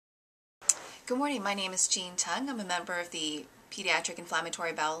Good morning, my name is Jeanne Tung. I'm a member of the Pediatric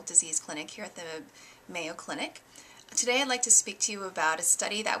Inflammatory Bowel Disease Clinic here at the Mayo Clinic. Today I'd like to speak to you about a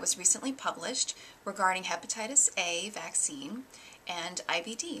study that was recently published regarding hepatitis A vaccine and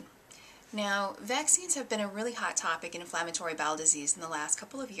IBD. Now, vaccines have been a really hot topic in inflammatory bowel disease in the last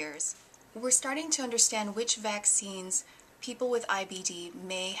couple of years. We're starting to understand which vaccines people with IBD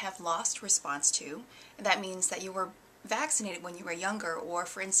may have lost response to. That means that you were vaccinated when you were younger, or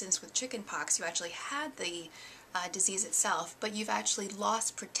for instance with chickenpox, you actually had the disease itself, but you've actually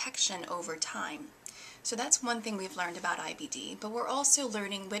lost protection over time. So that's one thing we've learned about IBD, but we're also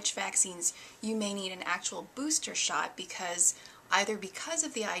learning which vaccines you may need an actual booster shot either because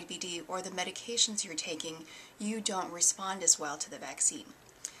of the IBD or the medications you're taking, you don't respond as well to the vaccine.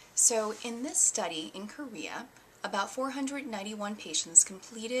 So in this study in Korea, about 491 patients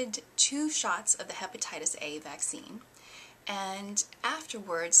completed 2 shots of the hepatitis A vaccine, and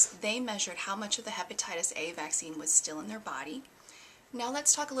afterwards they measured how much of the hepatitis A vaccine was still in their body. Now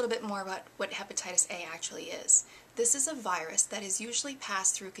let's talk a little bit more about what hepatitis A actually is. This is a virus that is usually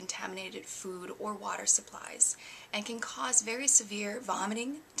passed through contaminated food or water supplies and can cause very severe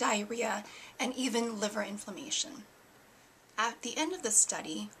vomiting, diarrhea, and even liver inflammation. At the end of the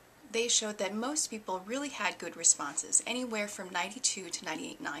study, they showed that most people really had good responses, anywhere from 92 to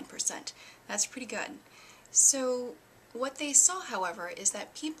 99%. That's pretty good. So what they saw, however, is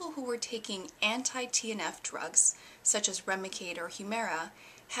that people who were taking anti-TNF drugs, such as Remicade or Humira,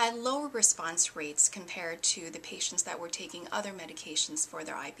 had lower response rates compared to the patients that were taking other medications for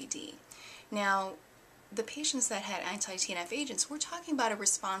their IBD. Now, the patients that had anti-TNF agents, we're talking about a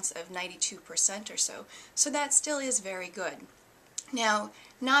response of 92% or so that still is very good. Now,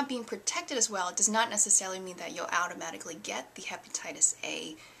 not being protected as well does not necessarily mean that you'll automatically get the hepatitis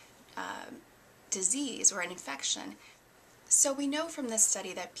A disease or an infection. So we know from this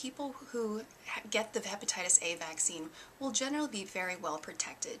study that people who get the hepatitis A vaccine will generally be very well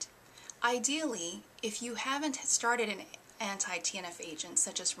protected. Ideally, if you haven't started an anti-TNF agent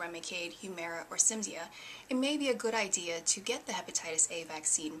such as Remicade, Humira, or Cimzia, it may be a good idea to get the hepatitis A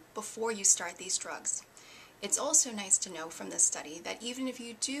vaccine before you start these drugs. It's also nice to know from this study that even if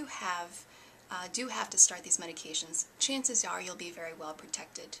you do have to start these medications, chances are you'll be very well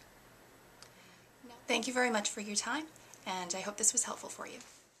protected. Thank you very much for your time, and I hope this was helpful for you.